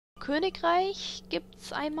Königreich gibt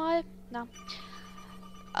es einmal.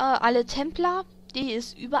 Alle Templer, die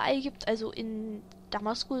es überall gibt, also in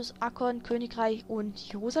Damaskus, Akkon, Königreich und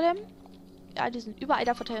Jerusalem. Ja, die sind überall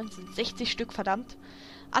da verteilt und sind 60 Stück, verdammt.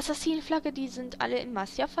 Assassinenflagge, die sind alle in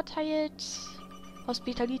Marseille verteilt.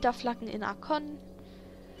 Hospitalita-Flaggen in Akkon.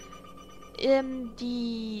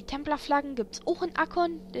 Die Templerflaggen gibt es auch in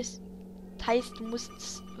Akkon. Das heißt, du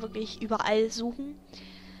musst wirklich überall suchen.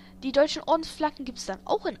 Die deutschen Ordensflaggen gibt es dann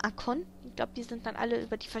auch in Akkon. Ich glaube, die sind dann alle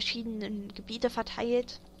über die verschiedenen Gebiete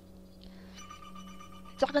verteilt.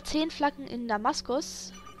 Sarazenflaggen in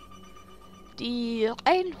Damaskus. Die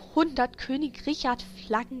 100 König Richard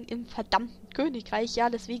Flaggen im verdammten Königreich.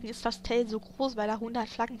 Ja, deswegen ist das Tell so groß, weil da 100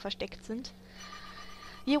 Flaggen versteckt sind.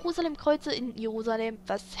 Jerusalem-Kreuze in Jerusalem.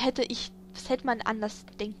 Was hätte man anders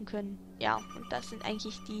denken können? Ja, und das sind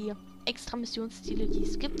eigentlich die extra Missionsziele, die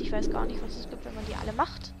es gibt. Ich weiß gar nicht, was es gibt, wenn man die alle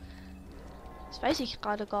macht. Das weiß ich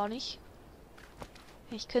gerade gar nicht.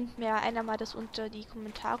 Ich könnte mir einer mal das unter die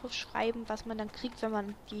Kommentare schreiben, was man dann kriegt, wenn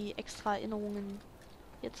man die extra Erinnerungen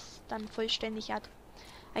jetzt dann vollständig hat.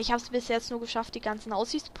 Ich habe es bis jetzt nur geschafft, die ganzen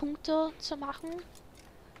Aussichtspunkte zu machen.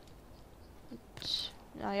 Und,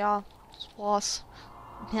 naja, das war's.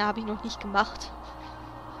 Mehr habe ich noch nicht gemacht.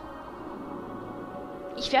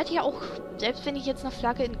 Ich werde hier auch, selbst wenn ich jetzt einer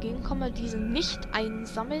Flagge entgegenkomme, diese nicht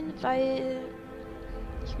einsammeln, weil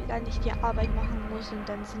ich mir da nicht die Arbeit machen muss und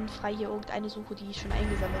dann sinnfrei hier irgendeine suche, die ich schon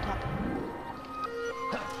eingesammelt habe.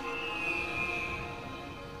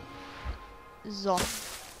 So.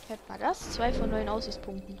 Hört mal das. 2 von 9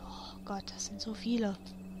 Aussichtspunkten. Oh Gott, das sind so viele.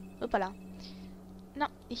 Hoppala. Na,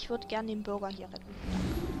 ich würde gerne den Bürger hier retten.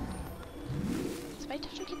 2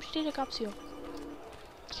 Taschendiebstähle gab es hier.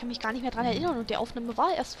 Ich kann mich gar nicht mehr dran erinnern und die Aufnahme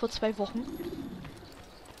war erst vor 2 Wochen.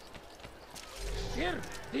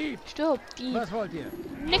 Stirb, Dieb. Was wollt ihr?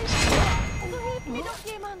 Nix.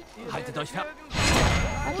 Haltet euch fern.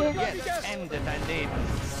 Okay. Jetzt endet dein Leben.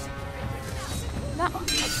 Na. So,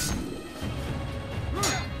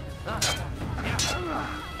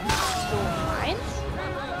 eins.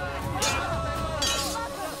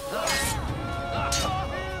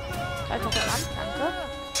 Greif noch an, danke.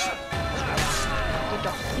 Geht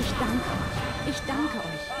doch. Ich danke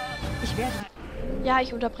euch. Ich werde... Ja,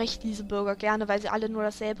 ich unterbreche diese Bürger gerne, weil sie alle nur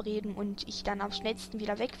dasselbe reden und ich dann am schnellsten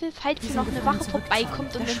wieder weg will, falls hier noch eine Wache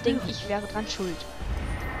vorbeikommt und dann denkt, ich wäre dran schuld.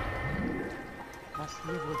 Was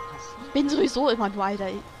hier wohl passiert? Ich bin sowieso immer nur, Alter.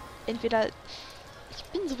 Entweder... Ich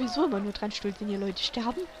bin sowieso immer nur dran schuld, wenn hier Leute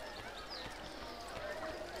sterben.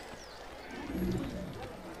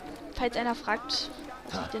 Falls einer fragt,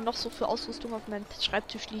 was ich denn noch so für Ausrüstung auf meinem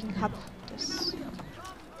Schreibtisch liegen habe, das ist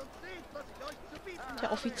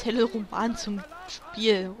der offizielle Roman zum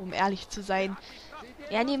Spiel, um ehrlich zu sein.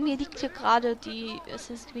 Ja, neben mir liegt hier gerade die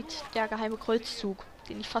Assassin's Creed, der geheime Kreuzzug,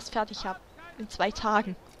 den ich fast fertig habe. In 2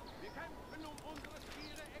 Tagen.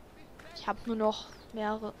 Ich habe nur noch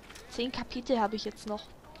mehrere... 10 Kapitel habe ich jetzt noch.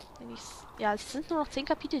 Ja, es sind nur noch 10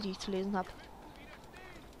 Kapitel, die ich zu lesen habe.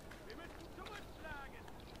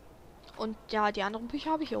 Und ja, die anderen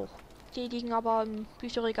Bücher habe ich auch. Die liegen aber im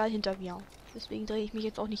Bücherregal hinter mir. Deswegen drehe ich mich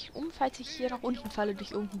jetzt auch nicht um, falls ich hier nach unten falle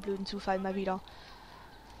durch irgendeinen blöden Zufall mal wieder.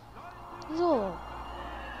 So.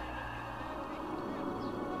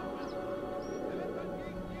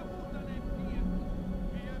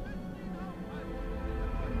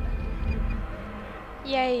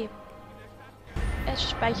 Yay. Es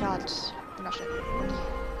speichert. Wunderschön.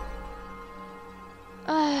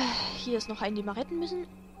 Hier ist noch ein, den wir retten müssen.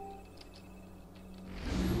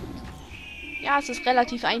 Ja, es ist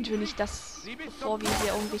relativ eintönig, dass bevor wir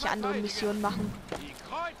hier irgendwelche anderen Missionen machen.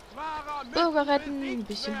 Bürger retten, ein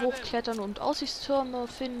bisschen hochklettern und Aussichtstürme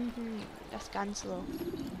finden. Das Ganze.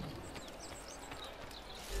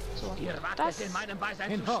 So, das.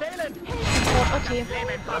 Oh, okay.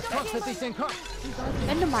 Was kostet dich den Kopf?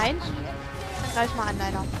 Wenn du meinst, dann greif mal an,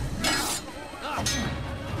 leider.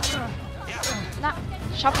 Na,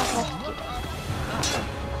 schaff das noch.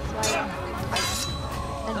 2, 3.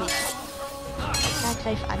 Dann nicht. Na,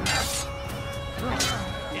 greif an. 1,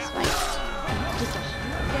 2. Geht doch.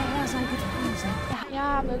 Der Herr sei gepriesen.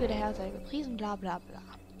 Ja, möge der Herr sei gepriesen, bla bla bla.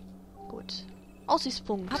 Gut.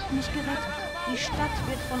 Aussichtspunkt. Habt mich gerettet. Die Stadt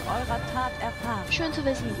wird von eurer Tat erfahren. Schön zu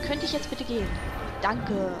wissen. Könnte ich jetzt bitte gehen?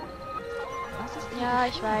 Danke. Was ist Ja,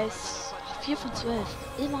 ich weiß. 4 von 12.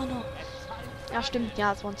 Immer noch. Ja, stimmt.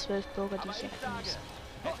 Ja, es waren 12 Bürger, die ich hier retten muss.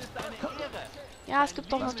 Ja, es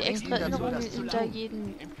gibt doch noch die extra Erinnerungen hinter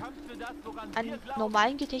jedem an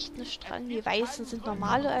normalen Gedächtnisstrang. Die weißen sind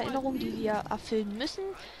normale Erinnerungen, die wir erfüllen müssen.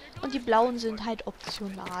 Und die blauen sind halt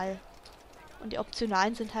optional. Und die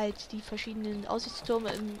optionalen sind halt die verschiedenen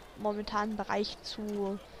Aussichtstürme im momentanen Bereich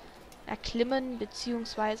zu erklimmen,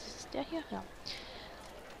 beziehungsweise... Ist der hier? Ja.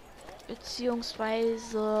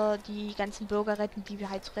 Beziehungsweise die ganzen Bürger retten, die wir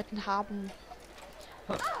halt zu retten haben.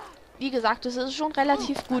 Wie gesagt, es ist schon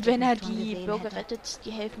relativ gut, wenn er die Bürger rettet.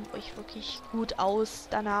 Die helfen euch wirklich gut aus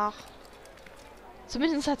danach.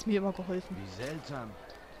 Zumindest hat es mir immer geholfen. Wie seltsam.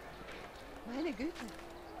 Meine Güte.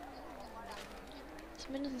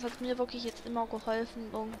 Zumindest hat es mir wirklich jetzt immer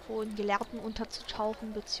geholfen, irgendwo in Gelehrten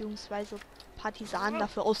unterzutauchen, beziehungsweise Partisanen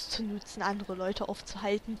dafür auszunutzen, andere Leute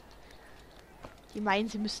aufzuhalten. Die meinen,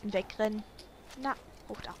 sie müssten wegrennen. Na,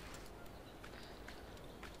 hoch da.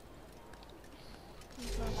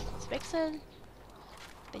 Müssen wir mal kurz wechseln.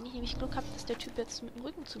 Wenn ich nämlich Glück habe, dass der Typ jetzt mit dem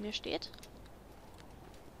Rücken zu mir steht.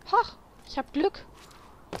 Ach, ich habe Glück.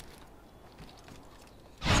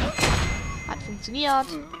 Hat funktioniert.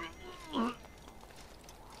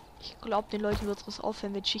 Ich glaube, den Leuten wird es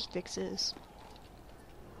auffallen, wenn Schichtwechsel ist.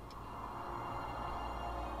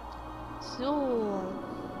 So.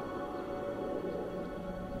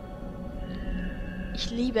 Ich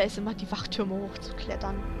liebe es immer, die Wachtürme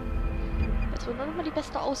hochzuklettern. Jetzt wo nur noch mal die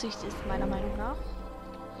beste Aussicht ist, meiner Meinung nach.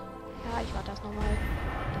 Ja, ich warte das nochmal.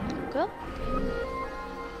 Danke.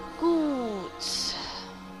 Gut.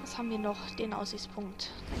 Was haben wir noch? Den Aussichtspunkt.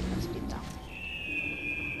 Was geht da?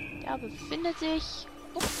 Der befindet sich...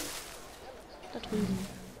 da drüben.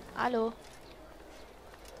 Hallo.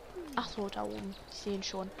 Ach so, da oben. Ich sehe ihn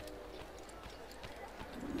schon.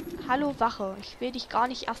 Hallo Wache. Ich will dich gar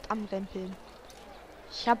nicht erst anrempeln.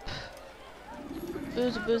 Ich habe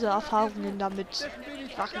böse Erfahrungen damit,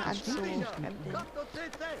 Wachen anzurempeln.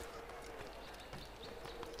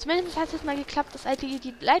 Zumindest hat es mal geklappt, dass Alte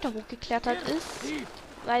die Leiter hochgeklettert ist.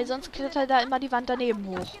 Weil sonst klettert da immer die Wand daneben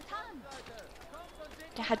hoch.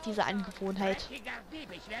 Der hat diese Angewohnheit.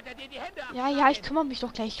 Ja, ich kümmere mich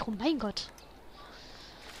doch gleich drum. Mein Gott.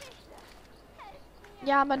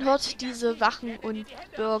 Ja, man hört diese Wachen und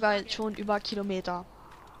Bürger schon über Kilometer.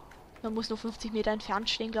 Man muss nur 50 Meter entfernt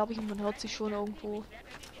stehen, glaube ich, und man hört sie schon irgendwo.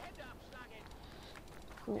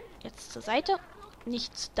 So, jetzt zur Seite.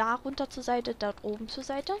 Nicht da runter zur Seite, da oben zur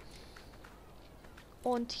Seite.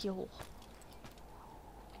 Und hier hoch.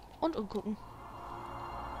 Und umgucken.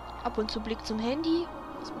 Ab und zu Blick zum Handy.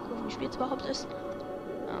 Mal gucken, wie spät es überhaupt ist.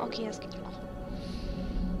 Ah, okay, es geht noch.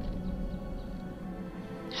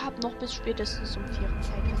 Ich habe noch bis spätestens um 4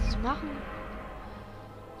 Zeit was zu machen.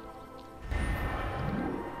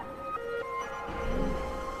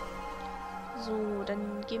 So,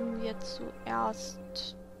 dann gehen wir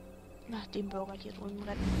zuerst nach dem Bürger hier drüben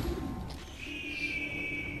retten.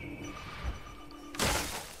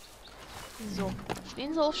 So,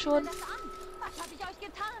 stehen sie auch schon. Was habe ich euch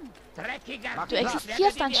getan? Du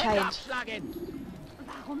existierst anscheinend.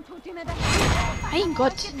 Warum tut ihr mir das? Mein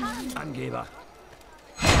Gott. Angeber.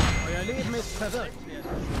 Euer Leben ist verwirrt.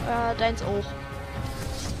 Deins auch.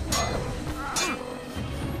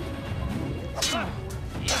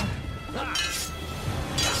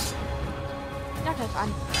 Ja, greif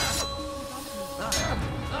an.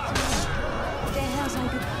 Der Herr sei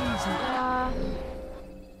gepriesen. Ja,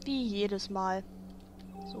 wie jedes Mal.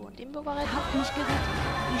 So, und den Bürger retten. Habt mich gerettet.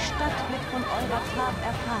 Die Stadt wird von eurer Tat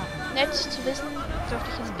erfahren. Nett zu wissen. Dürfte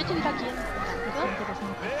ich jetzt bitte wieder gehen? Danke.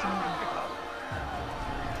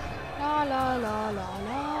 La la la la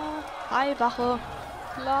la. Hi, Wache.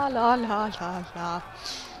 La la la la la.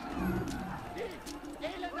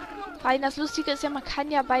 Weil das Lustige ist ja, man kann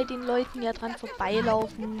ja bei den Leuten ja dran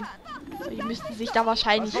vorbeilaufen. Die müssten sich da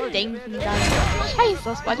wahrscheinlich denken dann. Scheiße,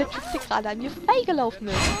 das war der Typ, der gerade an mir vorbeigelaufen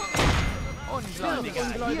ist. Ungläubiger,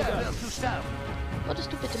 hier wirst du sterben.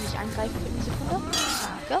 Würdest du bitte mich angreifen für eine Sekunde?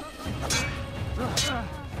 Danke. So,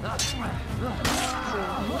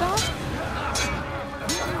 oder?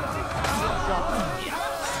 So.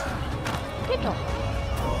 Geht doch.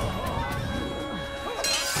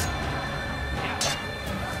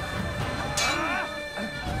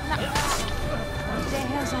 Der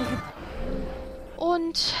Herr sei gepriesen.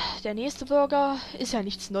 Und der nächste Bürger ist ja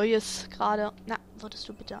nichts Neues gerade. Na, würdest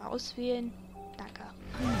du bitte auswählen? Danke.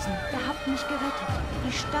 Ihr habt mich gerettet.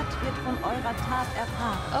 Die Stadt wird von eurer Tat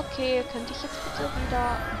erfahren. Okay, könnte ich jetzt bitte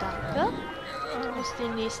wieder... Danke. Du musst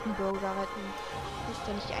den nächsten Bürger retten. Du bist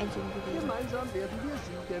ja nicht die Einzige gewesen. Gemeinsam werden wir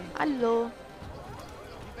siegen. Hallo.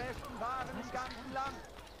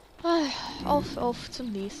 Auf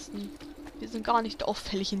zum nächsten. Wir sind gar nicht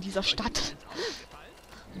auffällig in dieser Stadt.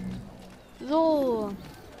 So.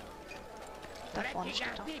 Da vorne steht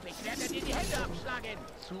er. Ich werde dir die Hände abschlagen.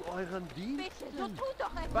 Zu euren Diensten. So tut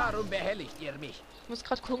doch etwas. Warum behelligt ihr mich? Ich muss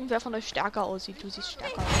gerade gucken, wer von euch stärker aussieht. Du siehst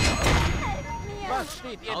stärker aus. Was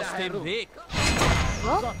steht ihr Aus da dem herum? Weg! So?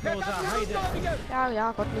 Gottloser Heide.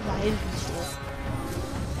 Ja, gottlose Helden.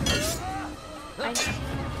 So. 1, 2,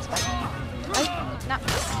 3. Na,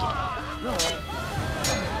 okay.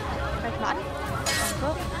 Greif mal an.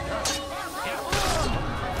 Danke.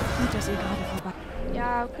 Gut, dass ihr gerade vorbei...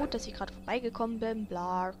 Ja, gut, dass ich gerade vorbeigekommen bin.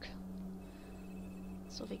 Blark.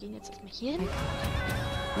 So, wir gehen jetzt erstmal hier hin.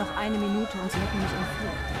 Noch eine Minute und sie hätten mich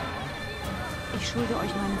entführt. Ich schulde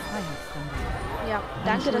euch meine Freiheit, Freunde. Ja,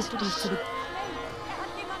 danke, dass du dich...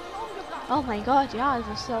 Oh mein Gott, ja,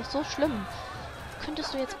 das ist ja auch so schlimm.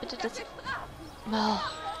 Könntest du jetzt bitte das... Oh.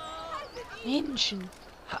 Menschen.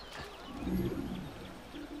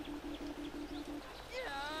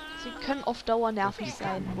 Sie können auf Dauer nervig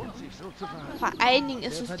sein. Vor allen Dingen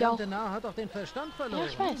ist es ja auch... Hat doch den Verstand verloren. Ja,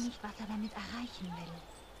 ich weiß. Nicht, was er damit erreichen will.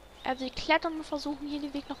 Er will klettern und versuchen, hier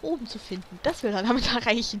den Weg nach oben zu finden. Das will er damit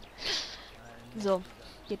erreichen. So,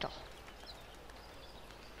 geht doch.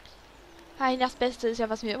 Nein, das Beste ist ja,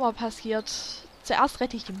 was mir immer passiert. Zuerst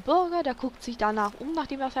rette ich den Bürger, der guckt sich danach um,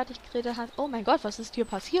 nachdem er fertig geredet hat. Oh mein Gott, was ist hier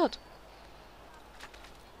passiert?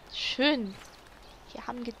 Schön. Wir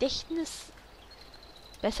haben Gedächtnis.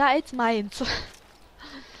 Besser als meins.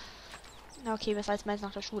 Na okay, besser als meins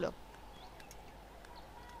nach der Schule.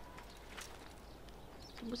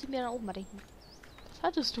 Da muss ich mir dann oben mal denken. Was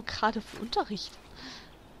hattest du gerade für Unterricht?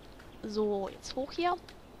 So, jetzt hoch hier.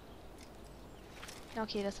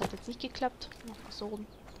 Okay, das hat jetzt nicht geklappt. Noch so rum.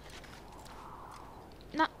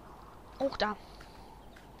 Na, hoch da.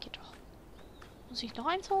 Geht doch. Muss ich noch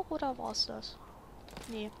eins hoch oder war es das?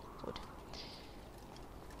 Nee, gut.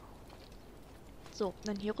 So,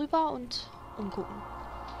 dann hier rüber und umgucken.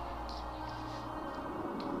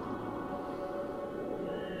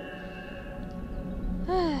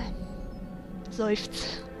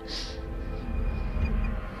 Seufzt.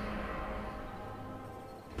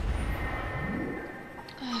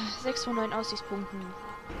 Ah, 6 von 9 Aussichtspunkten.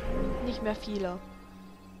 Nicht mehr viele.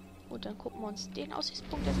 Gut, dann gucken wir uns den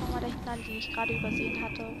Aussichtspunkt jetzt nochmal da hinten an, den ich gerade übersehen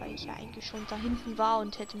hatte, weil ich ja eigentlich schon da hinten war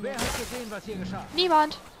und hätte mir... Wer hat gesehen, was hier geschah?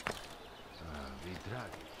 Niemand! Wie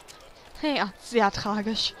tragisch. Ja, sehr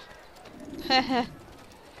tragisch.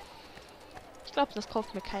 Ich glaube, das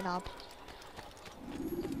kauft mir keiner ab.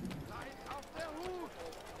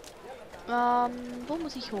 Wo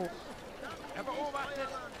muss ich hoch? Er beobachtet,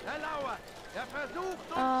 er lauert, er versucht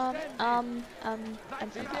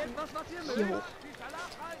hier hoch.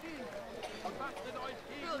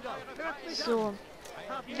 So.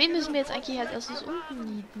 Wen müssen wir jetzt eigentlich als erstes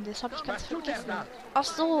unten nieten? Das habe ich ganz vergessen. Ach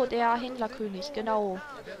so, der Händlerkönig, genau.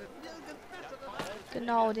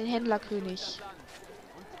 Genau, den Händlerkönig.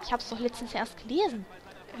 Ich habe es doch letztens erst gelesen.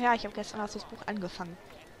 Ja, ich habe gestern erst das Buch angefangen.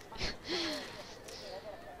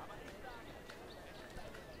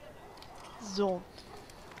 So.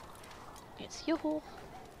 Jetzt hier hoch.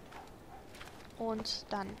 Und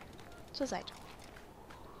dann zur Seite.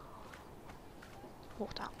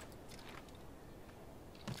 Hoch da.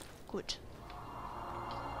 Gut.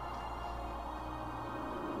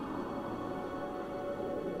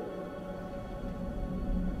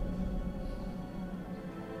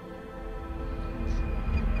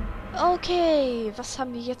 Okay, was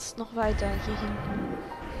haben wir jetzt noch weiter hier hinten?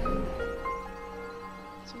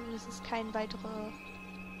 Zumindest kein weitere...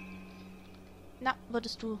 Na,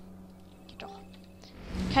 würdest du... Geht doch.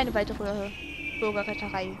 Keine weitere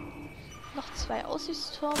Bürgerretterei. Noch 2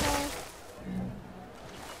 Aussichtstürme.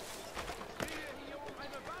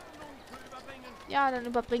 Ja, dann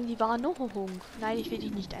überbringen die Warnung. Nein, ich will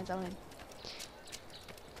dich nicht einsammeln.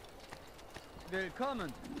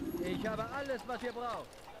 Willkommen. Ich habe alles, was ihr braucht.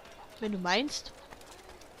 Wenn du meinst.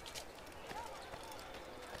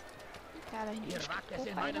 Ja, da hinten Ihr steht wagt es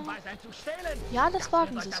in auch meinem einer. Beisein zu stehlen. Ja, das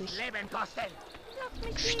wagen Wird sie euch sich. das Leben kosten.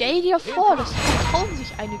 Stell dir vor, das trauen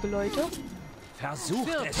sich einige Leute. Versucht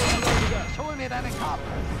es. Hol mir deinen Kopf.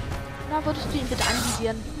 Na, würdest du ihn bitte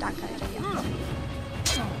anvisieren? Danke, Alter. Ja.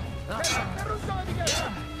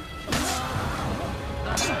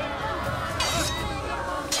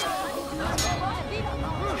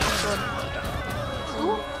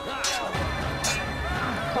 So.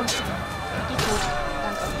 Komm. Geh tot.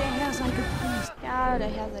 Danke. Der Herr sei gepriesen. Ja, der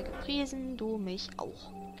Herr sei gepriesen. Du mich auch.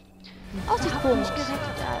 Aussichtspunkt. Mich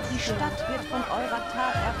gerettet. Ja, Die Stadt wird von eurer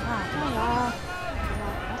Tat erfahren. Naja.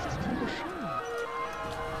 Was ist hier geschehen?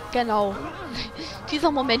 Genau.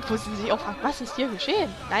 Dieser Moment, wo sie sich auch fragt, was ist hier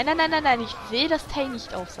geschehen? Nein, nein, nein, nein, nein. Ich will das Teil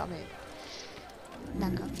nicht aufsammeln.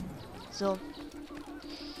 Danke. So.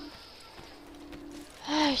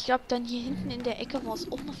 Ich glaube, dann hier hinten in der Ecke war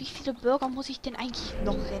es auch noch. Wie viele Bürger muss ich denn eigentlich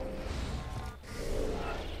noch retten?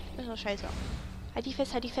 Das ist doch scheiße. Halt dich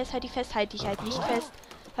fest, halt dich fest, halt dich fest, halt dich halt nicht fest.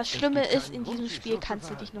 Das Schlimme ist, in diesem Spiel kannst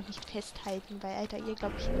du dich noch nicht festhalten, weil Alter ihr,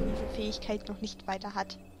 glaube ich, diese Fähigkeit noch nicht weiter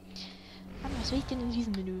hat. Mann, was will ich denn in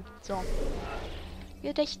diesem Menü? So.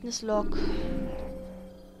 Gedächtnislog.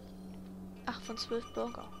 8 von 12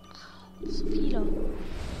 Burger. Ach, so viele.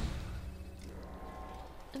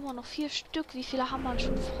 Immer noch 4 Stück. Wie viele haben wir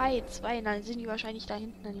schon frei? 2. Dann sind die wahrscheinlich da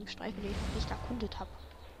hinten an dem Streifen, den ich noch nicht erkundet habe.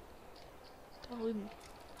 Da drüben.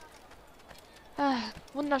 Ah,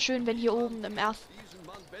 wunderschön, wenn hier oben im ersten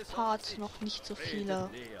Part noch nicht so viele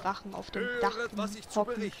Wachen auf dem Dach was ich zu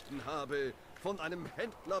berichten habe von einem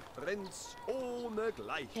Händlerprinz ohne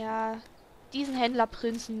Gleichen. Ja, diesen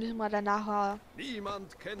Händlerprinzen müssen wir dann nachher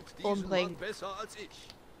Niemand kennt diesen umbringen. Mann besser als ich.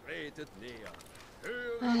 Tretet näher.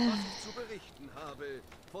 Höre, was ich zu berichten habe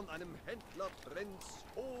von einem Händlerprinz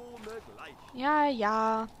ohne Gleichen. Ja,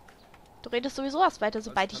 ja. Du redest sowieso erst weiter,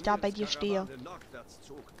 sobald ich da bei dir stehe.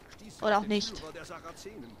 Oder auch nicht.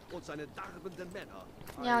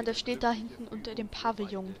 Ja, der steht da hinten unter dem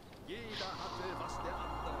Pavillon.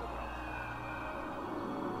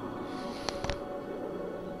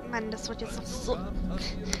 Mann, das wird jetzt noch so...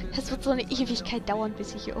 Es wird so eine Ewigkeit dauern,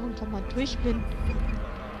 bis ich hier irgendwann mal durch bin.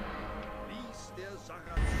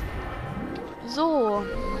 So.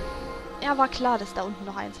 Ja, war klar, dass da unten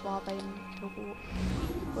noch eins war beim Büro.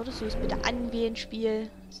 Würdest du es bitte anwählen,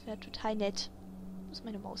 Spiel? Das wäre total nett. Wo ist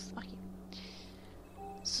meine Maus? Ach hier.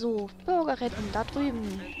 So, Bürger retten, da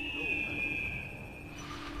drüben.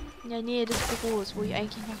 In der Nähe des Büros, wo ich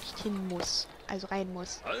eigentlich noch nicht hin muss. Also rein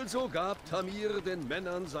muss. Also gab Tamir den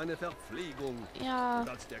Männern seine Verpflegung. Ja. Und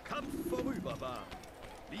als der Kampf vorüber war,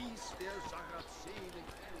 ließ der Sarazenen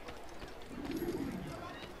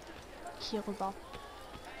Hier rüber.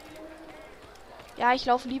 Ja, ich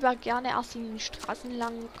laufe lieber gerne erst in den Straßen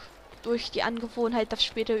lang. Durch die Angewohnheit, dass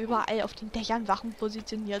später überall auf den Dächern Wachen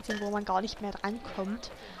positioniert sind, wo man gar nicht mehr drankommt.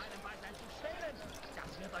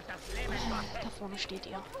 Da vorne steht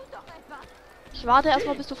ihr. Ich warte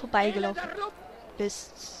erstmal, bis du vorbeigelaufen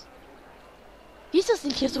bist. Wieso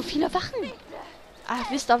sind hier so viele Wachen? Ach,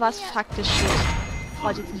 wisst ihr was? Faktisch steht.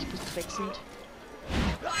 Warte jetzt nicht, bis du weg sind.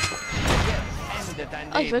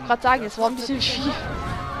 Oh, ich wollte gerade sagen, es war ein bisschen viel.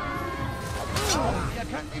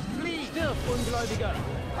 Stirb, Ungläubiger!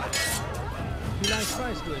 Vielleicht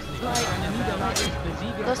weißt du es nicht. Deine Niederlage ist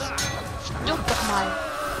besiegt. Das stirbt doch mal.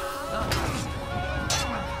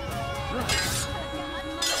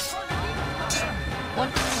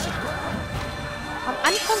 Und am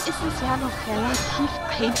Anfang ist es ja noch relativ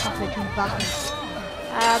einfach mit den Wachen.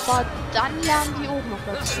 Aber dann lernen die oben noch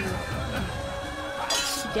dazu.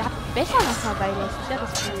 Der hat besser noch mal bei, das ist ja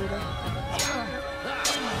das Blöde.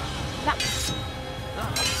 Na.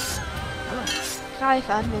 Greif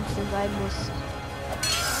an, wenn es denn sein muss.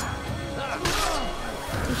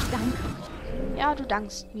 Ich danke. Ja, du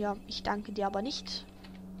dankst mir. Ich danke dir aber nicht.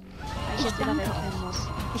 Weil ich jetzt wieder wegrennen muss.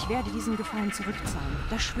 Ich werde diesen Gefallen zurückzahlen.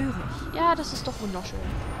 Das schwöre ich. Ja, das ist doch wunderschön.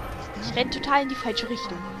 Ich renne total in die falsche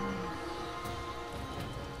Richtung.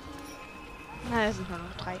 Na, da sind nur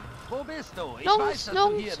noch 3. Wo bist du? Ich Nirgends, weiß, dass du hier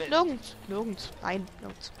nirgends, bist. nirgends, nirgends. Nein,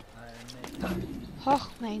 nirgends. Och,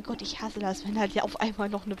 mein Gott, ich hasse das, wenn halt ja auf einmal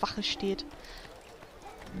noch eine Wache steht.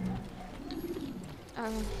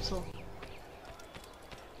 So.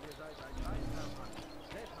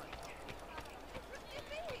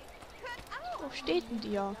 Wo steht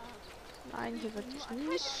denn ihr? Nein, hier wirklich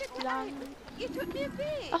nicht lang.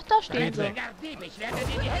 Ach, da stehen sie.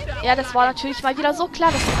 Ja, das war natürlich mal wieder so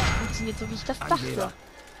klar, dass das nicht funktioniert, so wie ich das dachte.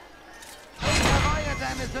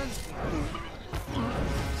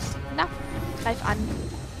 Na, greif an.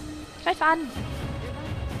 Greif an.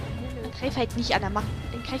 Dann greif halt nicht an,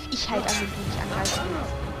 dann greif ich halt an, wenn du nicht angreifen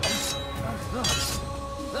willst.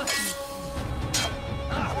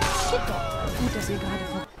 Gut, dass ihr gerade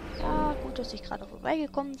vor... Ja, gut, dass ich gerade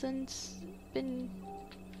vorbeigekommen sind. Bin...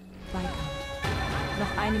 Zweikampf.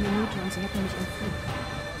 Noch eine Minute und sie hätten mich entführt.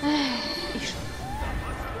 Ich schon.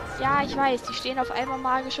 Ja, ich weiß, die stehen auf einmal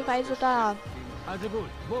magischerweise da. Also gut,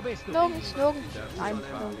 wo bist du? Nirgends, nirgends. Nein,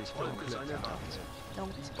 nirgends.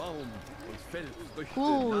 Nirgends.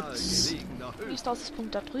 Gut. Wie ist das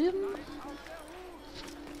Punkt da drüben?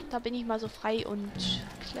 Da bin ich mal so frei und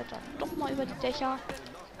kletter doch mal über die Dächer.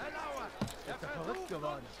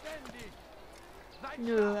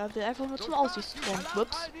 Nö, er will einfach nur zum Aussichtsturm.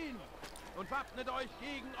 Ups.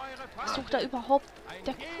 Was sucht da überhaupt?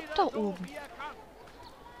 Der guckt da oben.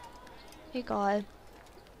 Egal.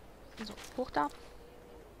 So, hoch da.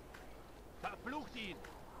 Verflucht ihn!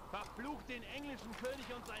 Verflucht den englischen König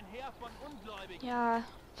und sein Heer von Ungläubigen! Ja,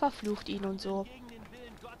 verflucht ihn und so. Gegen den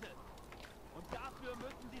Willen Gottes. Und dafür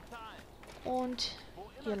müssen sie zahlen. Und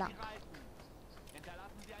hier lang.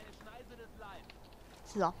 Hinterlassen sie eine Schneise des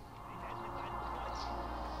Leibes. So.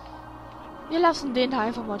 Wir lassen den da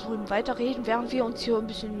einfach mal drüben weiterreden, während wir uns hier ein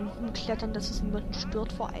bisschen umklettern, dass es niemanden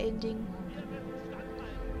stört vor allen Dingen.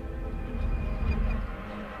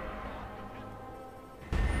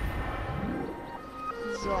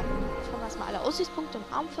 So, jetzt haben wir erstmal alle Aussichtspunkte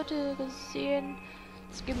im Armviertel gesehen.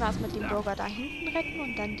 Jetzt gehen wir erstmal den Bürger da hinten retten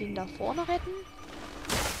und dann den da vorne retten.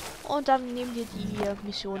 Und dann nehmen wir die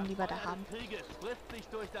Missionen, die wir da haben.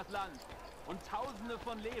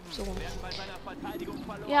 So.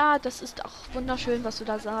 Ja, das ist auch wunderschön, was du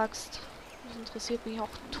da sagst. Das interessiert mich auch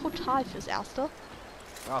total fürs Erste.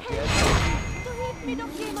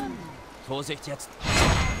 Vorsicht jetzt!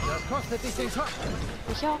 Das kostet dich den Kopf.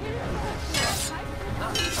 Sicher?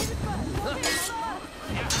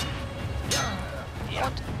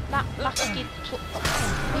 Und, na, mach, es geht. So.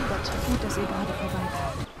 Mein Gott. Gut, dass ihr gerade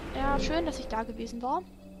vorbeikam. Ja, schön, dass ich da gewesen war.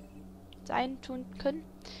 Tun können.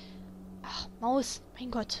 Ach, Maus,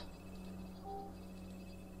 mein Gott.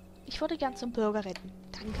 Ich würde gern zum Bürger retten.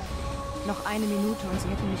 Danke. Noch eine Minute und sie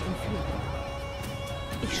hätten mich entführt.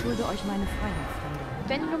 Ich schulde euch meine Freiheit, Freunde.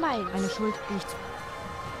 Wenn du meinst. Eine Schuld, die ich...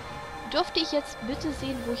 Dürfte ich jetzt bitte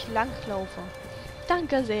sehen, wo ich langlaufe?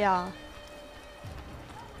 Danke sehr.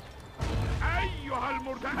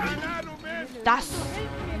 Das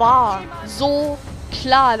war so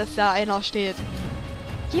klar, dass da einer steht.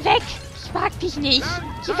 Geh weg! Ich mag dich nicht!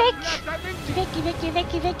 Geh weg! Geh weg, geh weg, geh weg,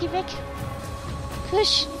 geh weg, geh weg!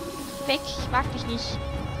 Fisch! Weg! Ich mag dich nicht!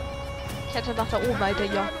 Kletter nach da oben, Alter,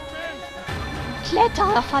 ja.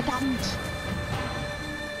 Kletter! Verdammt!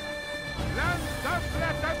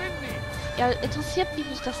 Ja, interessiert mich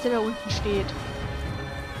nicht, dass der da unten steht.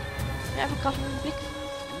 Ja, einfach gerade einen Blick.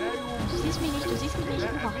 Du siehst mich nicht, du siehst mich nicht.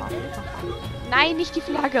 Nein, nicht die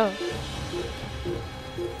Flagge.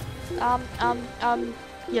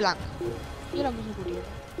 Hier lang. Hier lang ist eine gute Idee.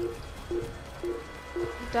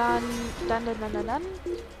 Dann.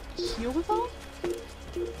 Hier rüber.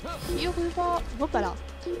 Hier rüber. Hoppala.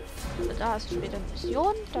 Da ist später eine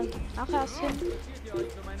Mission. Dann geht es nachher erst hin.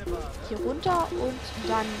 Hier runter und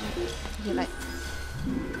dann hier rein.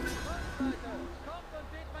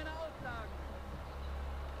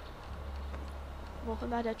 Wo auch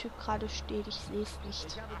immer der Typ gerade steht, ich sehe es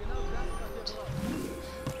nicht.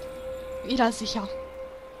 Wieder sicher.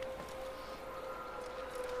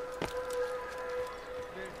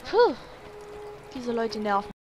 Puh. Diese Leute nerven.